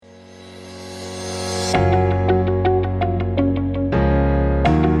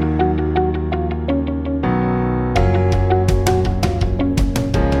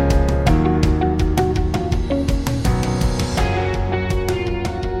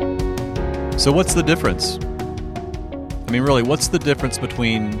So what's the difference? I mean, really, what's the difference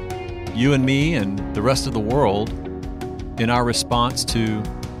between you and me and the rest of the world in our response to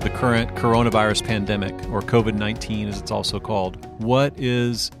the current coronavirus pandemic, or COVID-19 as it's also called? What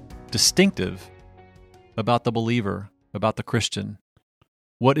is distinctive about the believer, about the Christian?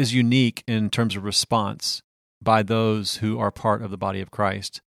 What is unique in terms of response by those who are part of the body of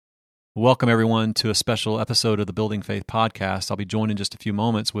Christ? Welcome, everyone, to a special episode of the Building Faith podcast. I'll be joined in just a few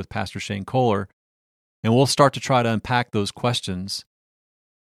moments with Pastor Shane Kohler, and we'll start to try to unpack those questions,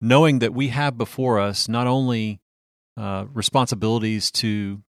 knowing that we have before us not only responsibilities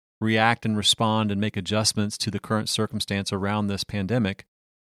to react and respond and make adjustments to the current circumstance around this pandemic,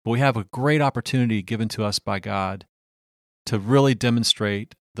 but we have a great opportunity given to us by God to really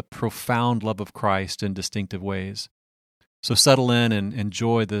demonstrate the profound love of Christ in distinctive ways. So settle in and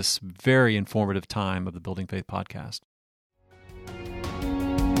enjoy this very informative time of the Building Faith podcast.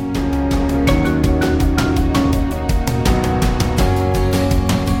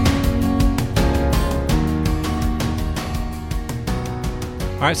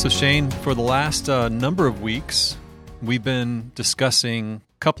 All right, so Shane, for the last number of weeks, we've been discussing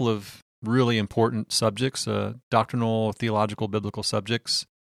a couple of really important subjects, doctrinal, theological, biblical subjects.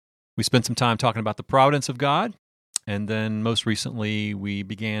 We spent some time talking about the providence of God, and then most recently we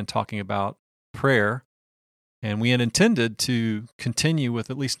began talking about prayer, and we had intended to continue with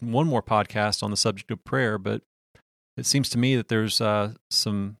at least one more podcast on the subject of prayer, but it seems to me that there's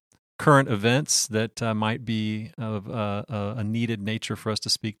some current events that might be of a needed nature for us to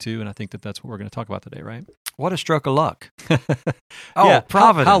speak to, and I think that that's what we're going to talk about today, right? What a stroke of luck.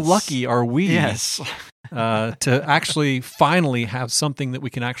 Providence. How lucky are we Yes. To actually finally have something that we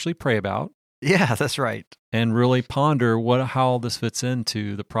can actually pray about. Yeah, that's right. And really ponder how this fits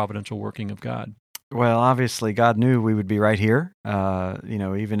into the providential working of God. Well, obviously, God knew we would be right here.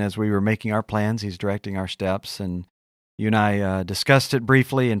 Even as we were making our plans, He's directing our steps, and you and I discussed it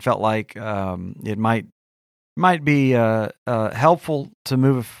briefly and felt like it might be helpful to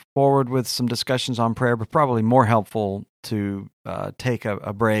move forward with some discussions on prayer, but probably more helpful to take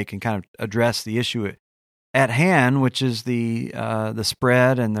a break and kind of address the issue at hand, which is the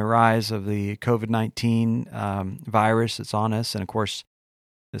spread and the rise of the COVID-19 virus that's on us. And of course,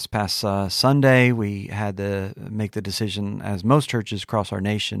 this past Sunday, we had to make the decision, as most churches across our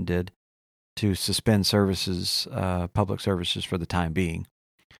nation did, to suspend services, public services for the time being.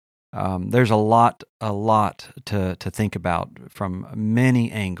 There's a lot to think about from many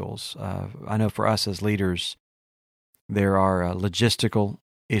angles. I know for us as leaders, there are logistical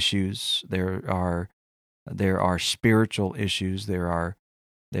issues. There are spiritual issues. There are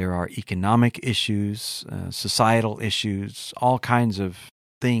economic issues, societal issues, all kinds of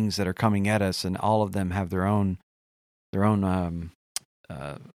things that are coming at us, and all of them have their own.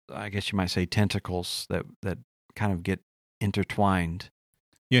 I guess you might say tentacles that kind of get intertwined.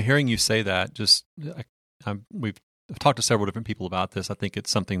 Yeah, hearing you say that, I've talked to several different people about this. I think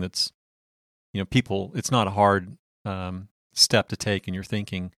it's something that's, it's not a hard step to take in your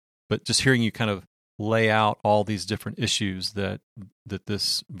thinking, but just hearing you kind of lay out all these different issues that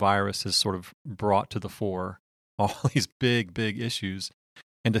this virus has sort of brought to the fore, all these big issues,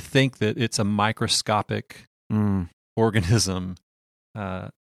 and to think that it's a microscopic organism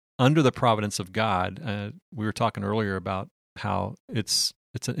under the providence of God. We were talking earlier about how it's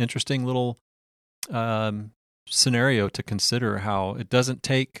an interesting little scenario to consider, how it doesn't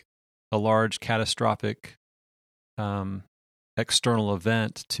take a large catastrophic external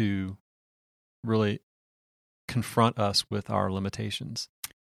event to really confront us with our limitations.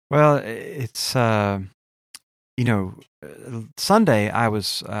 Well, it's Sunday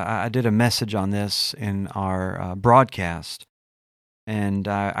I did a message on this in our broadcast, and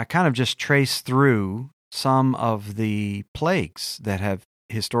I kind of just traced through some of the plagues that have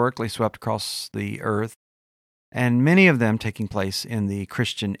historically swept across the earth, and many of them taking place in the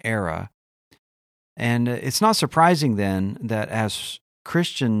Christian era. And it's not surprising then that as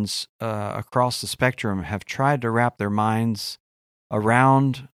Christians across the spectrum have tried to wrap their minds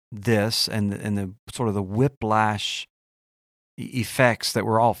around this and the sort of the whiplash effects that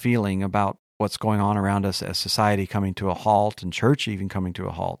we're all feeling about what's going on around us as society coming to a halt and church even coming to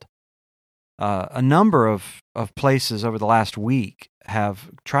a halt. A number of places over the last week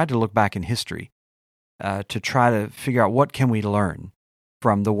have tried to look back in history to try to figure out what can we learn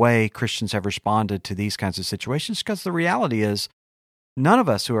from the way Christians have responded to these kinds of situations, because the reality is none of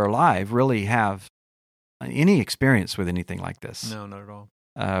us who are alive really have any experience with anything like this. No, not at all.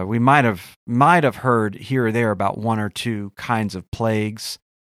 We might have heard here or there about one or two kinds of plagues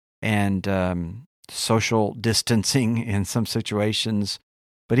and social distancing in some situations,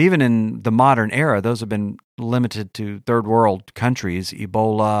 But even in the modern era, those have been limited to third world countries.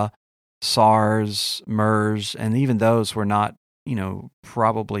 Ebola, SARS, MERS, and even those were not,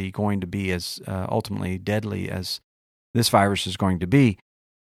 probably going to be as ultimately deadly as this virus is going to be.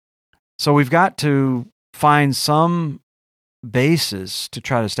 So we've got to find some basis to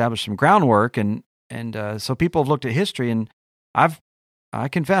try to establish some groundwork, and so people have looked at history, and I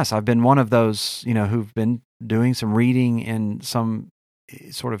confess I've been one of those who've been doing some reading in some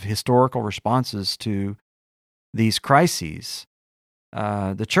sort of historical responses to these crises.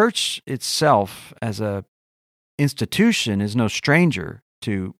 The church itself, as a institution, is no stranger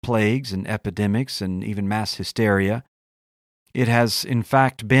to plagues and epidemics and even mass hysteria. It has, in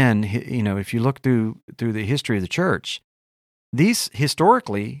fact, been, if you look through the history of the church, these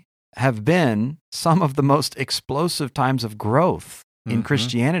historically have been some of the most explosive times of growth in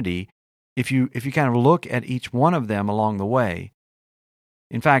Christianity. If you kind of look at each one of them along the way.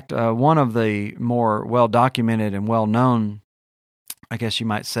 In fact, one of the more well-documented and well-known, I guess you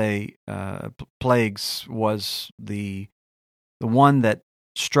might say, plagues was the one that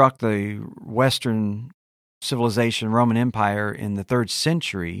struck the Western civilization, Roman Empire, in the 3rd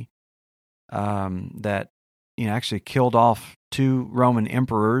century, that actually killed off 2 Roman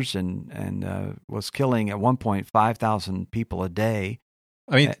emperors and was killing at one point 5,000 people a day.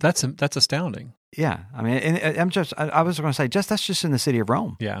 I mean, that's astounding. Yeah, I mean, and I was going to say, that's just in the city of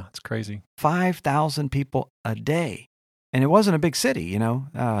Rome. Yeah, it's crazy. 5,000 people a day, and it wasn't a big city,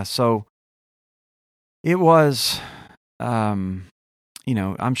 so it was, I'm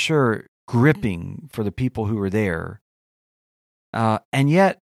sure gripping for the people who were there, and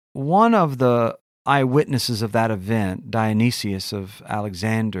yet one of the eyewitnesses of that event, Dionysius of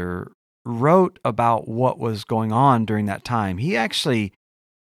Alexander, wrote about what was going on during that time. He actually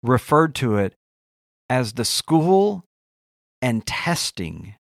referred to it as the school and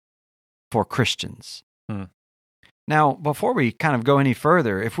testing for Christians. Now, before we kind of go any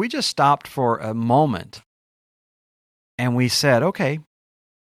further, if we just stopped for a moment and we said, okay,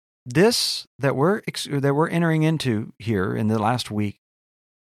 this that we're entering into here in the last week,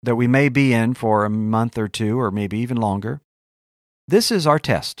 that we may be in for a month or 2 or maybe even longer, this is our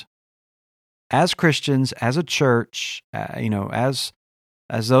test. As Christians, as a church,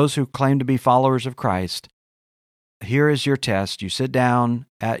 as those who claim to be followers of Christ, here is your test. You sit down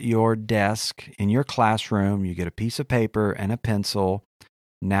at your desk in your classroom, you get a piece of paper and a pencil.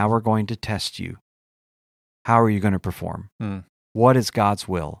 Now we're going to test you. How are you going to perform? What is God's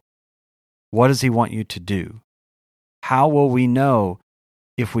will? What does He want you to do? How will we know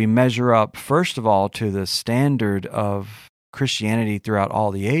if we measure up, first of all, to the standard of Christianity throughout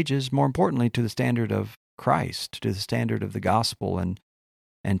all the ages, more importantly, to the standard of Christ, to the standard of the gospel and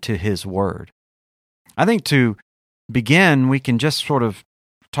to His word? I think to begin, we can just sort of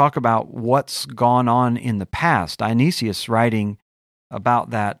talk about what's gone on in the past. Dionysius, writing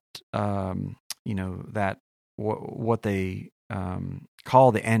about that, what they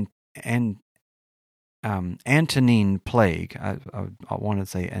call the Antonine plague. I want to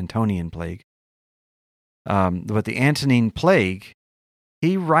say Antonian plague. But the Antonine plague,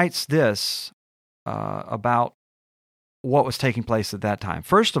 he writes this about what was taking place at that time.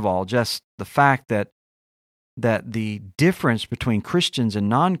 First of all, just the fact that the difference between Christians and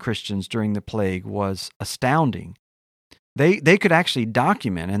non-Christians during the plague was astounding. They could actually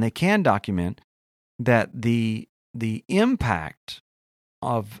document, and they can document, that the impact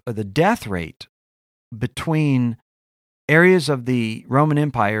of the death rate between areas of the Roman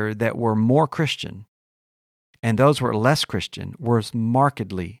Empire that were more Christian and those were less Christian was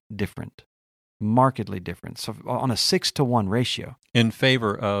markedly different. So on a 6-to-1 ratio. In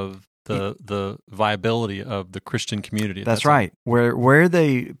favor of the viability of the Christian community. That's right. Where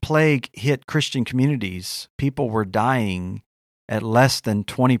the plague hit Christian communities, people were dying at less than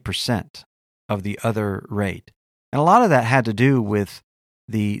 20% of the other rate. And a lot of that had to do with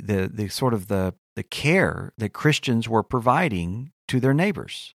the sort of the care that Christians were providing to their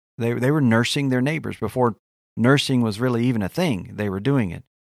neighbors. They were nursing their neighbors. Before nursing was really even a thing, they were doing it.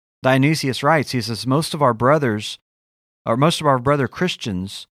 Dionysius writes, he says, most of our brother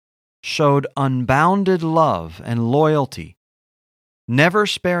Christians showed unbounded love and loyalty, never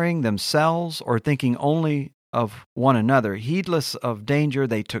sparing themselves or thinking only of one another. Heedless of danger,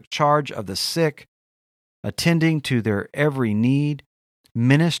 they took charge of the sick, attending to their every need,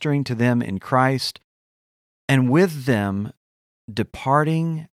 ministering to them in Christ, and with them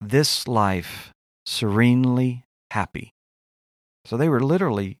departing this life serenely happy. So they were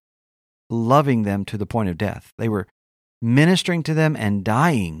literally loving them to the point of death. They were ministering to them and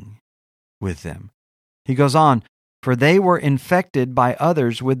dying with them. He goes on, For they were infected by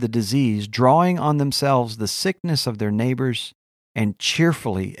others with the disease, drawing on themselves the sickness of their neighbors and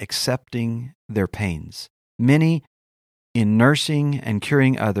cheerfully accepting their pains. Many, in nursing and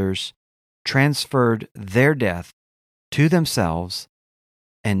curing others, transferred their death to themselves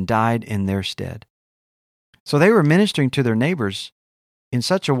and died in their stead. So they were ministering to their neighbors in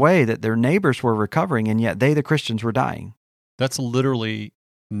such a way that their neighbors were recovering, and yet they, the Christians, were dying. That's literally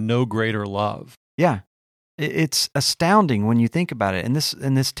no greater love. Yeah. It's astounding when you think about it. And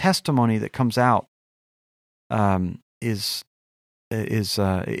this testimony that comes out it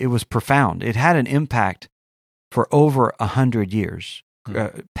was profound. It had an impact for over 100 years.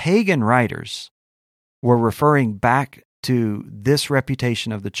 Pagan writers were referring back to this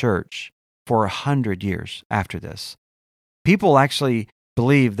reputation of the church for 100 years after this. People actually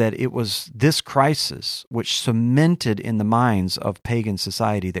believe that it was this crisis which cemented in the minds of pagan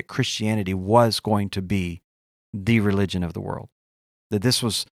society that Christianity was going to be the religion of the world. That this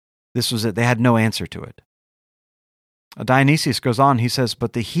was it. They had no answer to it. Dionysius goes on. He says,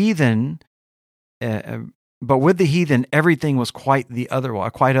 but with the heathen, everything was quite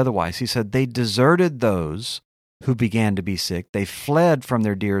otherwise. He said, they deserted those who began to be sick. They fled from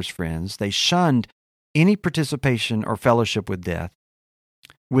their dearest friends. They shunned any participation or fellowship with death,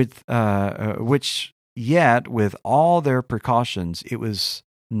 which yet, with all their precautions, it was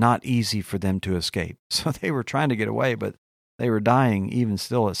not easy for them to escape. So they were trying to get away, but they were dying even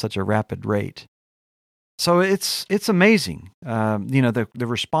still at such a rapid rate. So it's amazing, the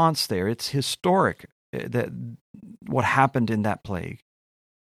response there. It's historic that what happened in that plague.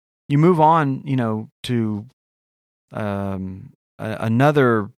 You move on, to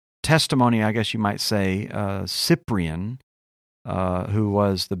another testimony, I guess you might say. Cyprian, who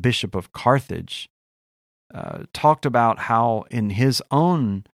was the bishop of Carthage, talked about how in his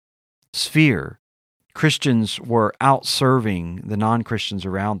own sphere, Christians were out-serving the non-Christians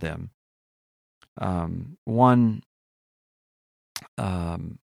around them. One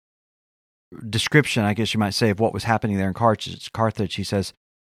description, I guess you might say, of what was happening there in Carthage, he says,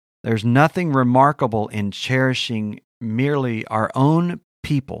 there's nothing remarkable in cherishing merely our own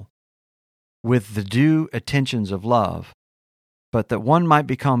people with the due attentions of love, but that one might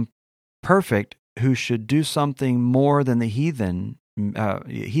become perfect who should do something more than the heathen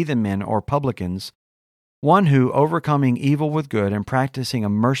men or publicans, one who, overcoming evil with good and practicing a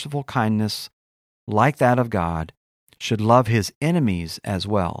merciful kindness like that of God, should love his enemies as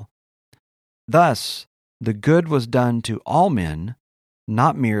well. Thus, the good was done to all men,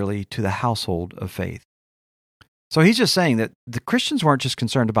 not merely to the household of faith. So he's just saying that the Christians weren't just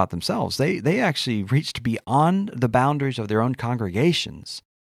concerned about themselves. They actually reached beyond the boundaries of their own congregations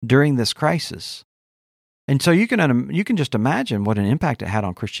during this crisis. And so you can just imagine what an impact it had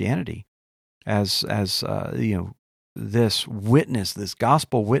on Christianity as this witness, this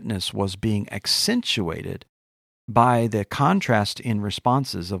gospel witness, was being accentuated by the contrast in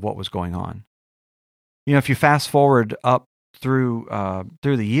responses of what was going on. If you fast forward up through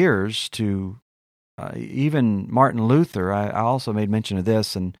the years to even Martin Luther, I also made mention of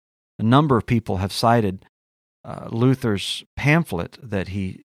this, and a number of people have cited Luther's pamphlet that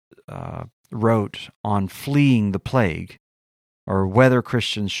he wrote on fleeing the plague, or whether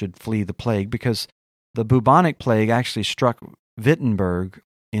Christians should flee the plague, because the bubonic plague actually struck Wittenberg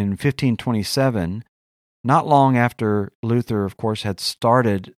in 1527, not long after Luther, of course, had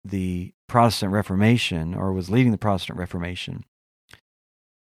started the Protestant Reformation, or was leading the Protestant Reformation.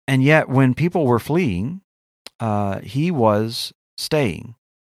 And yet, when people were fleeing, he was staying.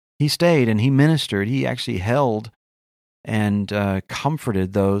 He stayed and he ministered. He actually held and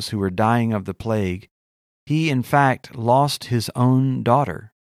comforted those who were dying of the plague. He, in fact, lost his own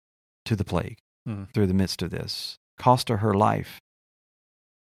daughter to the plague through the midst of this, cost her life.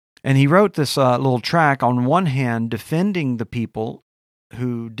 And he wrote this little tract, on one hand, defending the people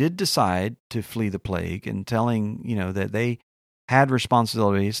who did decide to flee the plague and telling, that they had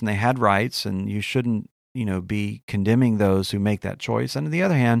responsibilities and they had rights, and you shouldn't, be condemning those who make that choice. And on the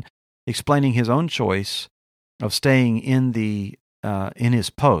other hand, explaining his own choice of staying in his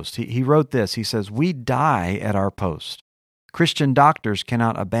post. He wrote this. He says, "We die at our post. Christian doctors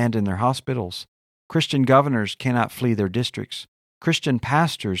cannot abandon their hospitals. Christian governors cannot flee their districts. Christian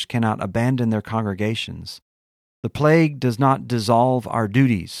pastors cannot abandon their congregations. The plague does not dissolve our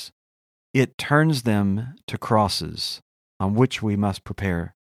duties. It turns them to crosses on which we must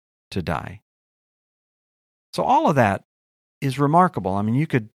prepare to die." So all of that is remarkable. I mean, you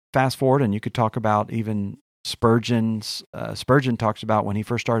could fast forward and you could talk about even Spurgeon talks about when he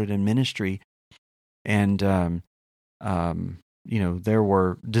first started in ministry, and there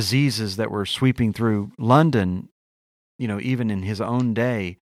were diseases that were sweeping through London even in his own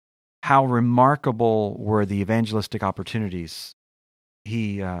day, how remarkable were the evangelistic opportunities.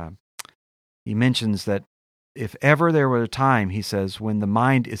 He mentions that if ever there were a time, he says, when the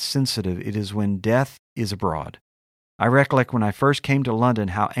mind is sensitive, it is when death is abroad. I recollect when I first came to London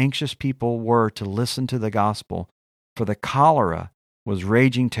how anxious people were to listen to the gospel, for the cholera was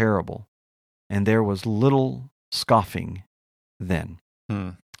raging terrible, and there was little scoffing then.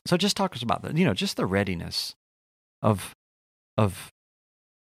 So just talk us about that, just the readiness of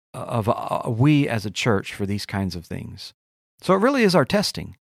we as a church for these kinds of things. So it really is our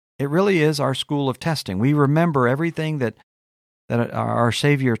testing. It really is our school of testing. We remember everything that our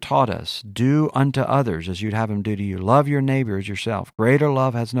Savior taught us. Do unto others as you'd have them do to you. Love your neighbor as yourself. Greater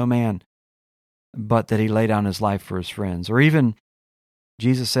love has no man, but that he lay down his life for his friends. Or even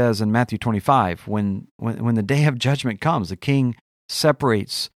Jesus says in Matthew 25, when the day of judgment comes, the king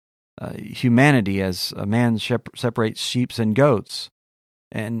separates humanity as a man separates sheep and goats.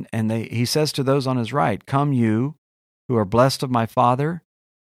 And he says to those on his right, "Come you who are blessed of my Father,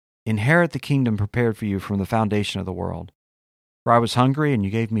 inherit the kingdom prepared for you from the foundation of the world. For I was hungry, and you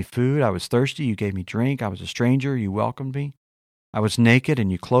gave me food. I was thirsty, you gave me drink. I was a stranger, you welcomed me. I was naked,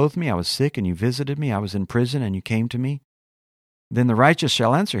 and you clothed me. I was sick, and you visited me. I was in prison, and you came to me." Then the righteous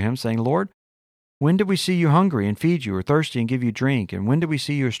shall answer him, saying, "Lord, when did we see you hungry and feed you, or thirsty and give you drink? And when did we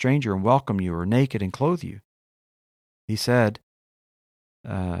see you a stranger and welcome you, or naked and clothe you?" He said,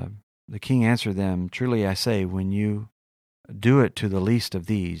 the king answered them, "Truly I say, when you do it to the least of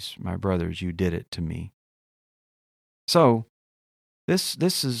these, my brothers, you did it to me." So,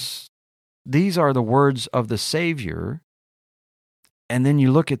 these are the words of the Savior, and then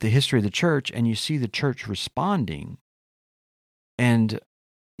you look at the history of the church, and you see the church responding, and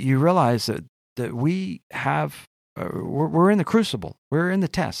you realize that we have, we're in the crucible, we're in the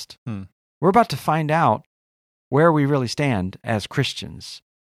test. We're about to find out where we really stand as Christians.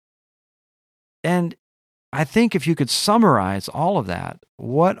 And I think if you could summarize all of that,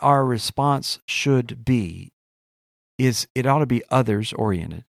 what our response should be is it ought to be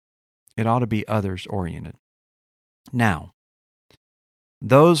others-oriented. It ought to be others-oriented. Now,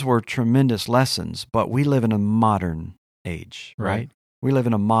 those were tremendous lessons, but we live in a modern age, right? We live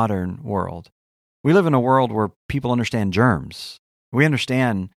in a modern world. We live in a world where people understand germs. We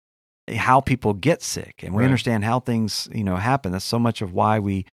understand how people get sick, and we understand how things, happen. That's so much of why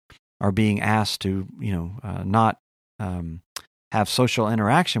we are being asked to, not have social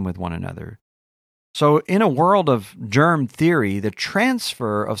interaction with one another. So in a world of germ theory, the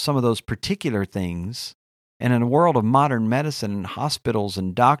transfer of some of those particular things, and in a world of modern medicine and hospitals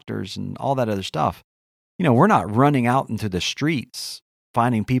and doctors and all that other stuff, we're not running out into the streets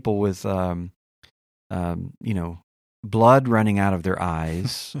finding people with, blood running out of their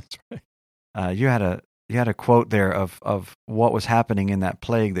eyes. That's right. You had a quote there of what was happening in that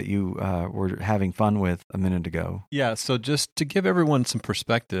plague that you were having fun with a minute ago. Yeah. So just to give everyone some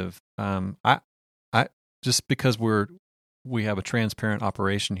perspective, I just because we have a transparent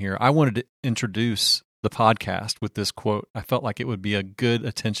operation here, I wanted to introduce the podcast with this quote. I felt like it would be a good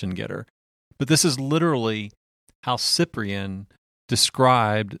attention getter. But this is literally how Cyprian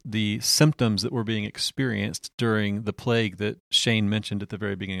described the symptoms that were being experienced during the plague that Shane mentioned at the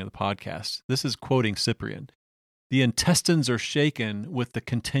very beginning of the podcast. This is quoting Cyprian. "The intestines are shaken with the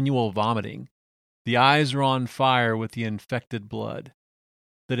continual vomiting. The eyes are on fire with the infected blood.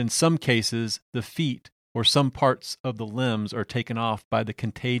 That in some cases, the feet or some parts of the limbs are taken off by the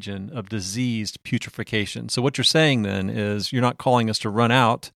contagion of diseased putrefaction." So what you're saying then is you're not calling us to run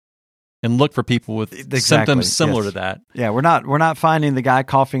out and look for people with symptoms similar to that. Yeah, we're not finding the guy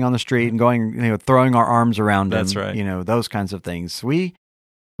coughing on the street and going, throwing our arms around him. That's right. Those kinds of things. We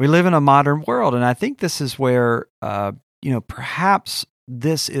live in a modern world, and I think this is where, perhaps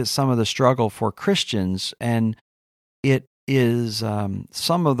this is some of the struggle for Christians, and it is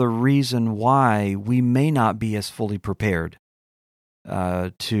some of the reason why we may not be as fully prepared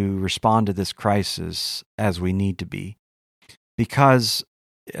to respond to this crisis as we need to be, because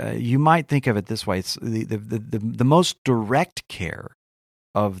you might think of it this way: it's the most direct care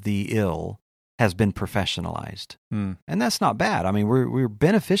of the ill has been professionalized, and that's not bad. I mean, we're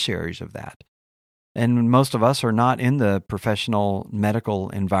beneficiaries of that, and most of us are not in the professional medical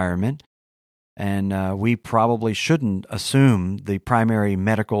environment, and we probably shouldn't assume the primary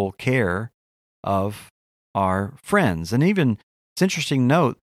medical care of our friends. And even it's interesting to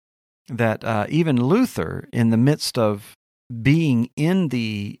note that even Luther, in the midst of being in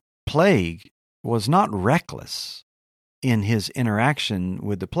the plague, was not reckless in his interaction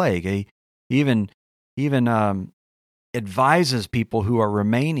with the plague. He even advises people who are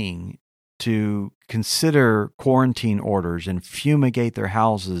remaining to consider quarantine orders and fumigate their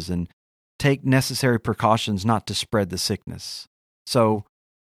houses and take necessary precautions not to spread the sickness. So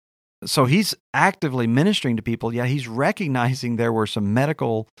he's actively ministering to people, yet he's recognizing there were some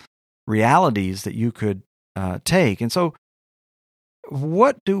medical realities that you could take. And so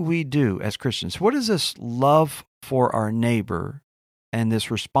what do we do as Christians? What is this love for our neighbor and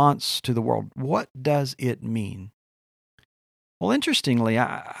this response to the world? What does it mean? Well, interestingly,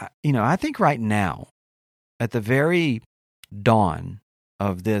 I think right now, at the very dawn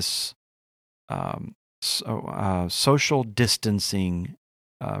of this social distancing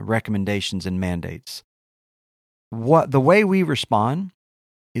recommendations and mandates, the way we respond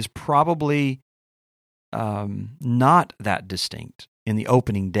is probably not that distinct in the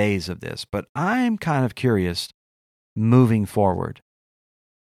opening days of this. But I'm kind of curious, moving forward,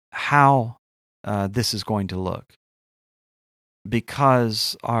 how this is going to look.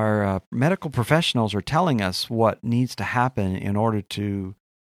 Because our medical professionals are telling us what needs to happen in order to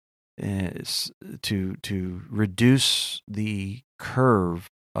reduce the curve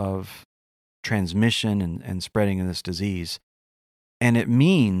of transmission and spreading of this disease. And it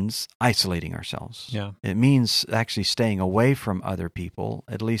means isolating ourselves. Yeah. It means actually staying away from other people,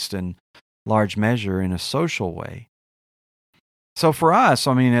 at least in large measure, in a social way. So for us,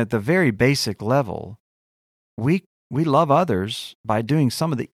 at the very basic level, we love others by doing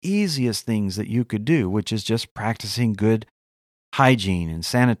some of the easiest things that you could do, which is just practicing good hygiene and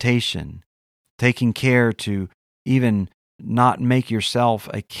sanitation, taking care to even not make yourself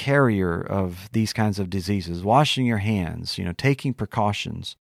a carrier of these kinds of diseases, washing your hands, taking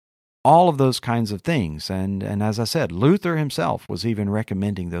precautions, all of those kinds of things. And as I said, Luther himself was even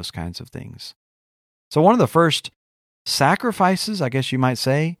recommending those kinds of things. So one of the first sacrifices, I guess you might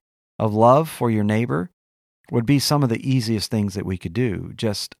say, of love for your neighbor would be some of the easiest things that we could do,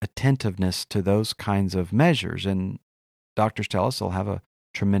 just attentiveness to those kinds of measures. And doctors tell us they'll have a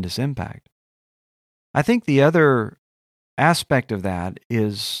tremendous impact. I think the other aspect of that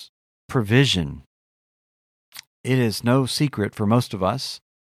is provision. It is no secret for most of us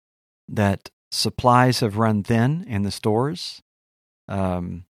that supplies have run thin in the stores.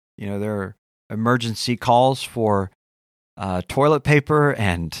 There are emergency calls for toilet paper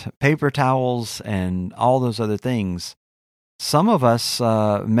and paper towels and all those other things. Some of us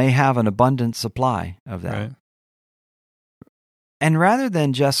may have an abundant supply of that. Right. And rather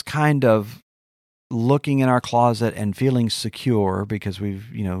than just kind of looking in our closet and feeling secure because we've,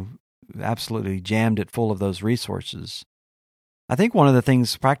 absolutely jammed it full of those resources, I think one of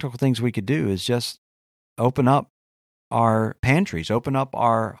the practical things we could do is just open up our pantries, open up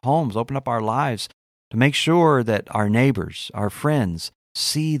our homes, open up our lives to make sure that our neighbors, our friends,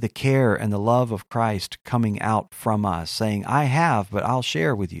 see the care and the love of Christ coming out from us, saying, I have, but I'll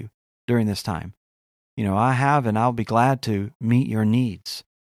share with you during this time. I have, and I'll be glad to meet your needs.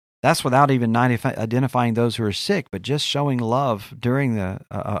 That's without even identifying those who are sick, but just showing love during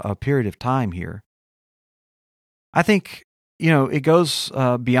a period of time here. I think, it goes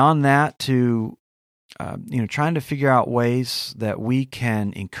beyond that to, trying to figure out ways that we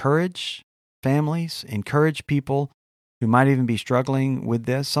can encourage families, encourage people who might even be struggling with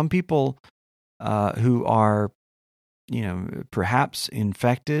this. Some people who are, perhaps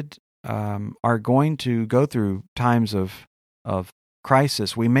infected are going to go through times of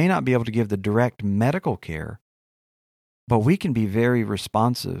crisis. We may not be able to give the direct medical care, but we can be very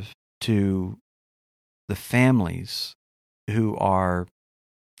responsive to the families who are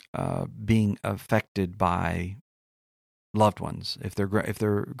being affected by loved ones. If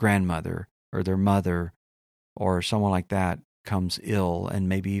their grandmother or their mother or someone like that comes ill and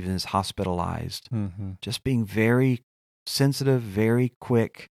maybe even is hospitalized, just being very sensitive, very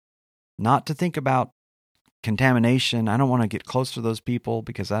quick, not to think about contamination. I don't want to get close to those people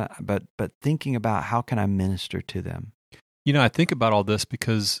but thinking about how can I minister to them. I think about all this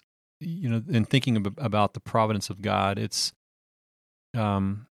because, in thinking about the providence of God, it's,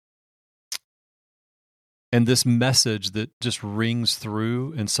 and this message that just rings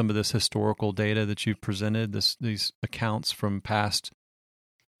through in some of this historical data that you've presented, these accounts from past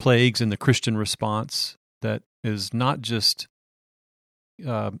plagues and the Christian response, that is not just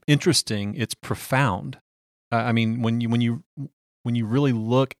interesting, it's profound. When you really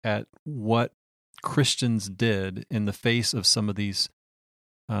look at what Christians did in the face of some of these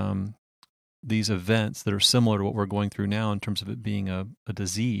events that are similar to what we're going through now in terms of it being a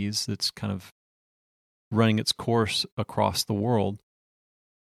disease that's kind of running its course across the world,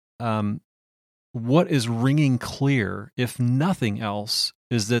 what is ringing clear, if nothing else,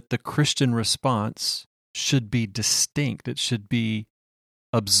 is that the Christian response should be distinct. It should be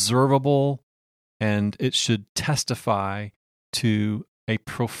observable, and it should testify to a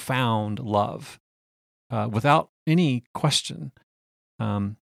profound love without any question.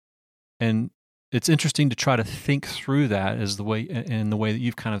 And it's interesting to try to think through that in the way that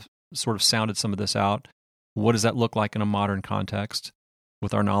you've kind of sort of sounded some of this out. What does that look like in a modern context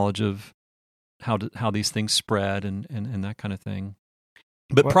with our knowledge of how these things spread and that kind of thing?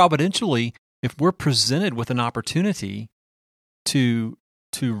 But providentially, if we're presented with an opportunity to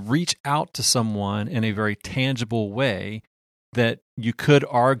reach out to someone in a very tangible way, that you could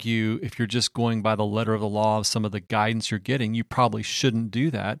argue, if you're just going by the letter of the law of some of the guidance you're getting, you probably shouldn't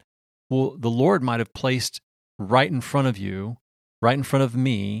do that. Well, the Lord might have placed right in front of you, right in front of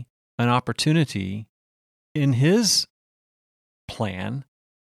me, an opportunity in His plan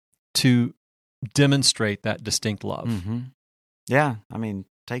to demonstrate that distinct love. Mm-hmm. Yeah, I mean,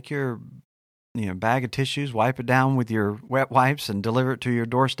 take your bag of tissues, wipe it down with your wet wipes, and deliver it to your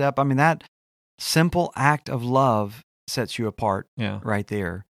doorstep. I mean, that simple act of love sets you apart right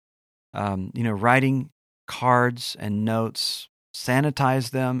there. Writing cards and notes,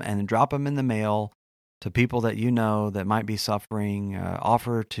 sanitize them and drop them in the mail to people that you know that might be suffering,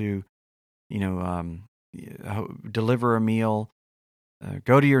 offer to, deliver a meal,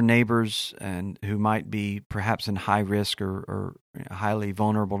 go to your neighbors and who might be perhaps in high risk or highly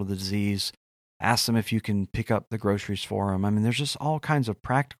vulnerable to the disease. Ask them if you can pick up the groceries for them. I mean, there's just all kinds of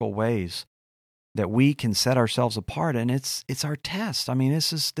practical ways that we can set ourselves apart, and it's our test. I mean,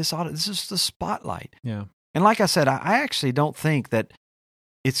 this is the spotlight. Yeah. And like I said, I actually don't think that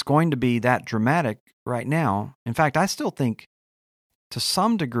it's going to be that dramatic right now. In fact, I still think, to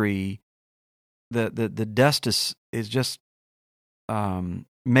some degree, the dust is just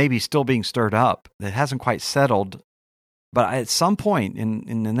maybe still being stirred up. It hasn't quite settled. But at some point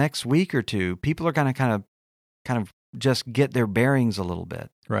in the next week or two, people are going to kind of just get their bearings a little bit.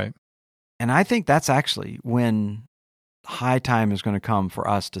 Right. And I think that's actually when high time is going to come for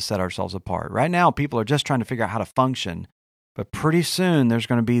us to set ourselves apart. Right now, people are just trying to figure out how to function, but pretty soon there's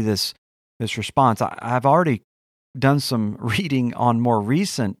going to be this response. I've already done some reading on more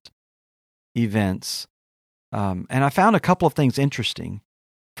recent events, and I found a couple of things interesting.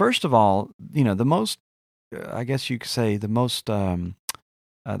 First of all, the most, I guess you could say, the most, the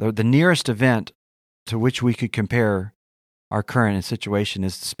nearest event to which we could compare our current situation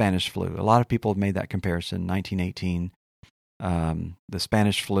is the Spanish flu. A lot of people have made that comparison. 1918, the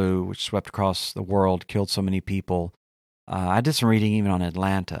Spanish flu, which swept across the world, killed so many people. I did some reading even on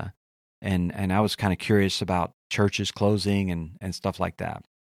Atlanta, and I was kind of curious about churches closing and stuff like that.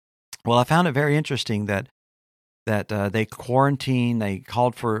 Well, I found it very interesting that they quarantined, they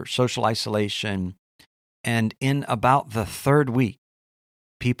called for social isolation, and in about the third week,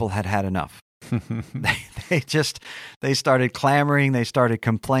 people had enough. They started clamoring, they started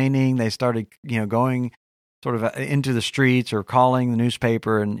complaining, they started going sort of into the streets or calling the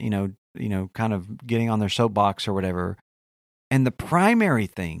newspaper and kind of getting on their soapbox or whatever. And the primary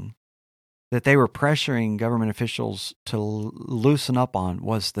thing that they were pressuring government officials to loosen up on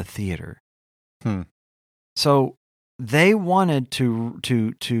was the theater. So they wanted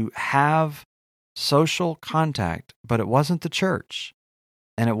to have social contact, but it wasn't the church.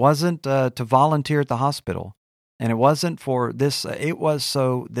 And it wasn't to volunteer at the hospital. And it wasn't for this. It was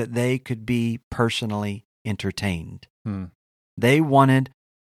so that they could be personally entertained. They wanted,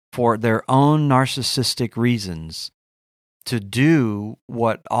 for their own narcissistic reasons, to do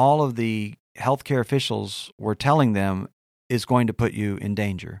what all of the healthcare officials were telling them is going to put you in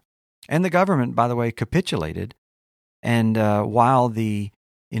danger. And the government, by the way, capitulated. And while the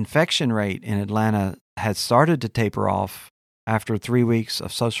infection rate in Atlanta had started to taper off after 3 weeks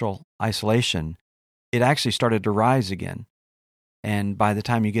of social isolation, it actually started to rise again. And by the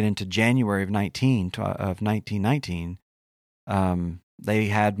time you get into January of 1919, they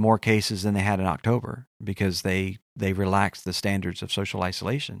had more cases than they had in October because they relaxed the standards of social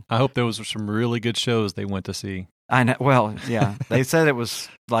isolation. I hope those were some really good shows they went to see. I know. Well, yeah, they said it was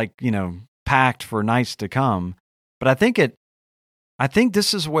like, packed for nights to come. But I think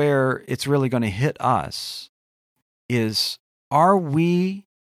this is where it's really going to hit us is, are we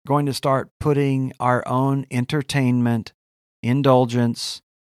going to start putting our own entertainment, indulgence,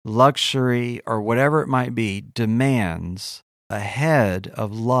 luxury, or whatever it might be, demands ahead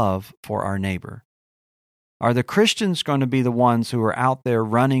of love for our neighbor? Are the Christians going to be the ones who are out there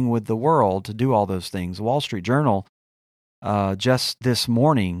running with the world to do all those things? The Wall Street Journal, just this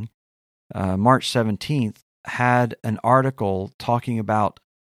morning, March 17th, had an article talking about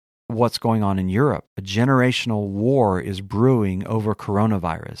what's going on in Europe. A generational war is brewing over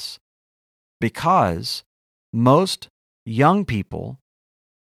coronavirus because most young people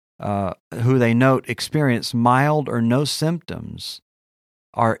who they note experience mild or no symptoms,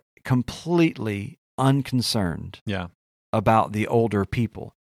 are completely unconcerned about the older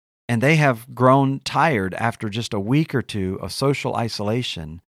people. And they have grown tired after just a week or two of social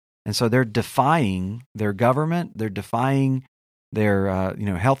isolation. And so they're defying their government, they're defying their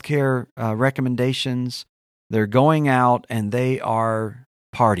healthcare recommendations. They're going out and they are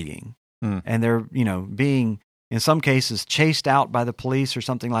partying. And they're, being, in some cases, chased out by the police or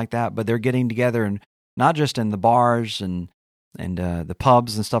something like that, but they're getting together, and not just in the bars and the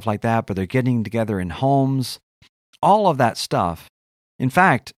pubs and stuff like that, but they're getting together in homes, all of that stuff. In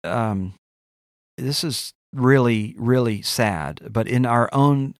fact, this is really, really sad, but in our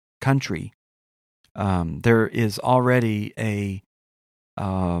own country, there is already a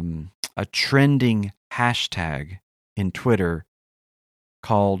trending hashtag in Twitter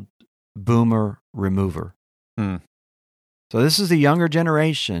called Boomer Remover. So this is the younger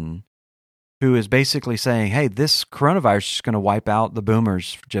generation who is basically saying, hey, this coronavirus is going to wipe out the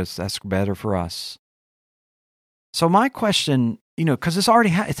boomers. That's better for us. So my question, because it's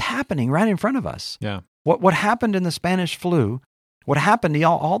already it's happening right in front of us. Yeah. What happened in the Spanish flu? What happened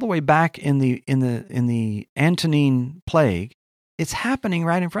all the way back in the Antonine Plague? It's happening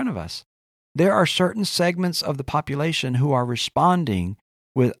right in front of us. There are certain segments of the population who are responding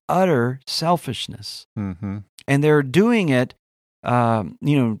with utter selfishness, and they're doing it,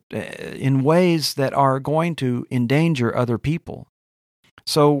 in ways that are going to endanger other people.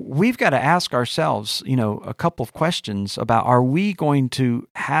 So we've got to ask ourselves, a couple of questions about: are we going to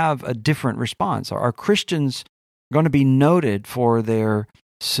have a different response? Are Christians going to be noted for their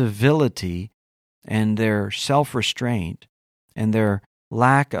civility and their self-restraint and their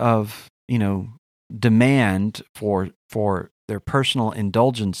lack of, demand for their personal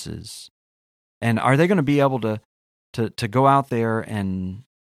indulgences? And are they going to be able to go out there and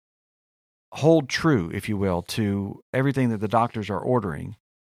hold true, if you will, to everything that the doctors are ordering?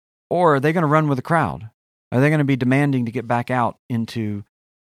 Or are they going to run with the crowd? Are they going to be demanding to get back out into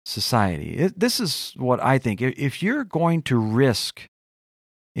society? This is what I think. If you're going to risk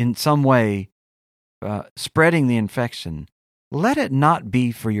in some way spreading the infection, let it not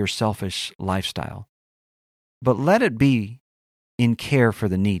be for your selfish lifestyle, but let it be in care for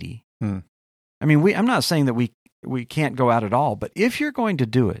the needy. I mean, I'm not saying that we can't go out at all, but if you're going to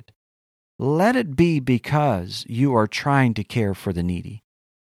do it, let it be because you are trying to care for the needy.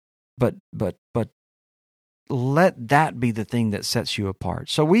 But let that be the thing that sets you apart.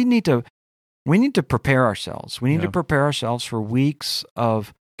 So we need to prepare ourselves. We need to prepare ourselves for weeks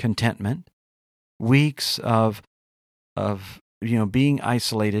of contentment, weeks of being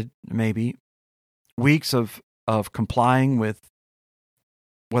isolated, maybe weeks of complying with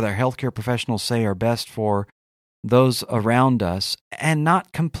what our healthcare professionals say are best for those around us, and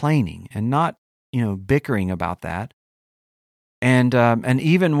not complaining and not bickering about that. And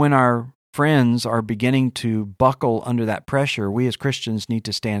even when our friends are beginning to buckle under that pressure, we as Christians need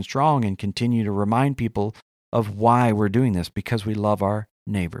to stand strong and continue to remind people of why we're doing this, because we love our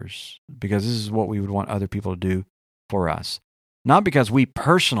neighbors, because this is what we would want other people to do for us. Not because we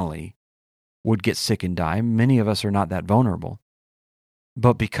personally would get sick and die. Many of us are not that vulnerable.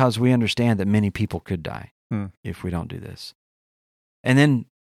 But because we understand that many people could die if we don't do this. And then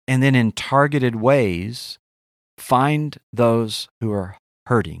in targeted ways, find those who are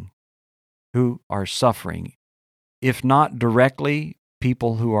hurting, who are suffering. If not directly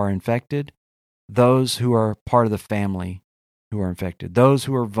people who are infected, those who are part of the family who are infected, those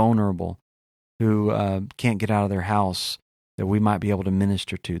who are vulnerable, who can't get out of their house, that we might be able to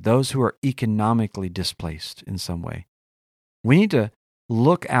minister to, those who are economically displaced in some way. We need to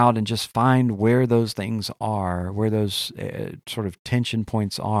look out and just find where those things are, where those sort of tension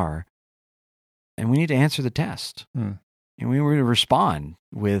points are, and we need to answer the test. And we need to respond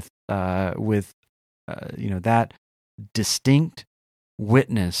with that distinct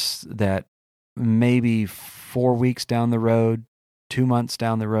witness that maybe 4 weeks down the road, 2 months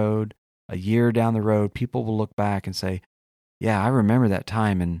down the road, a year down the road, people will look back and say, yeah, I remember that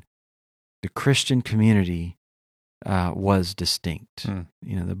time, and the Christian community was distinct.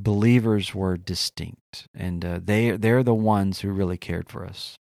 The believers were distinct, and they're the ones who really cared for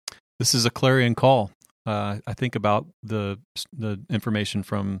us. This is a clarion call. I think about the information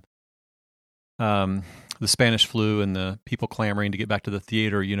from the Spanish flu and the people clamoring to get back to the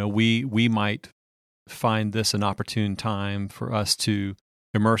theater. We might find this an opportune time for us to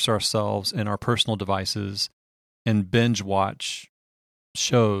immerse ourselves in our personal devices and binge watch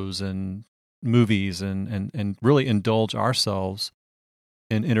shows and movies and really indulge ourselves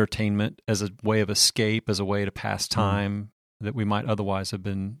in entertainment as a way of escape, as a way to pass time, that we might otherwise have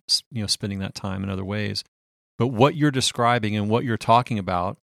been, spending that time in other ways. But what you're describing and what you're talking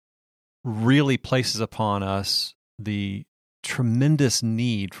about really places upon us the tremendous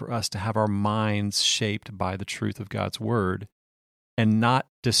need for us to have our minds shaped by the truth of God's Word and not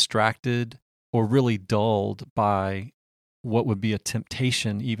distracted or really dulled by what would be a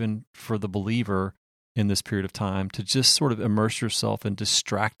temptation even for the believer in this period of time to just sort of immerse yourself in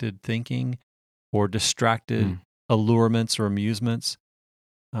distracted thinking or distracted allurements or amusements.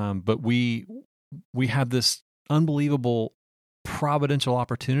 But we have this unbelievable providential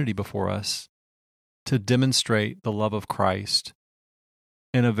opportunity before us to demonstrate the love of Christ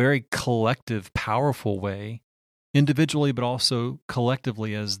in a very collective, powerful way, individually, but also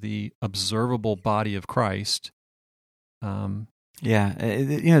collectively as the observable body of Christ.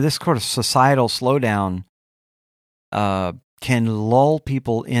 This sort of societal slowdown can lull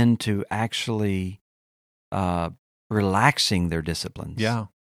people into actually relaxing their disciplines. Yeah.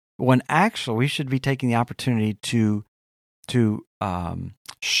 When actually we should be taking the opportunity to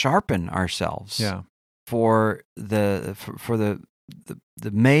sharpen ourselves. Yeah. For the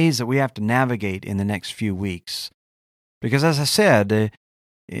maze that we have to navigate in the next few weeks, because as I said,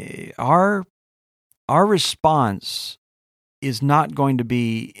 our response is not going to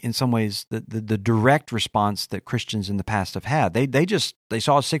be in some ways the direct response that Christians in the past have had. They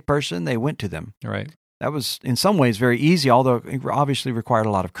saw a sick person, they went to them. Right. That was in some ways very easy, although it obviously required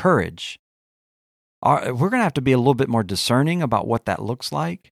a lot of courage. We're going to have to be a little bit more discerning about what that looks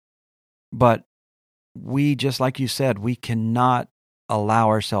like, but we, just like you said, we cannot allow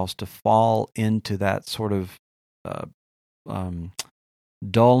ourselves to fall into that sort of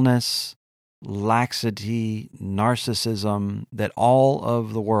dullness, laxity, narcissism that all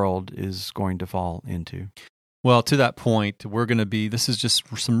of the world is going to fall into. Well, to that point, this is just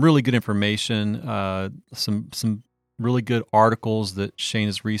some really good information, some really good articles that Shane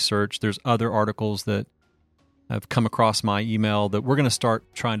has researched. There's other articles that have come across my email that we're going to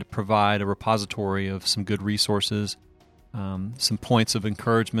start trying to provide a repository of some good resources, some points of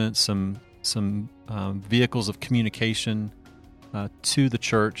encouragement, some vehicles of communication to the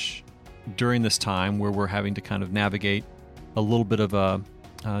church during this time where we're having to kind of navigate a little bit of a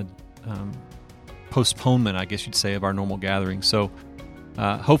postponement, I guess you'd say, of our normal gathering. So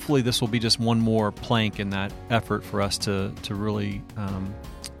hopefully this will be just one more plank in that effort for us to really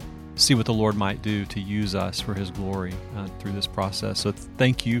see what the Lord might do to use us for His glory through this process. So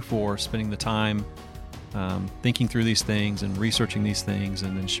thank you for spending the time thinking through these things and researching these things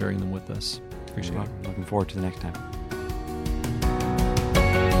and then sharing them with us. Appreciate it. Looking forward to the next time.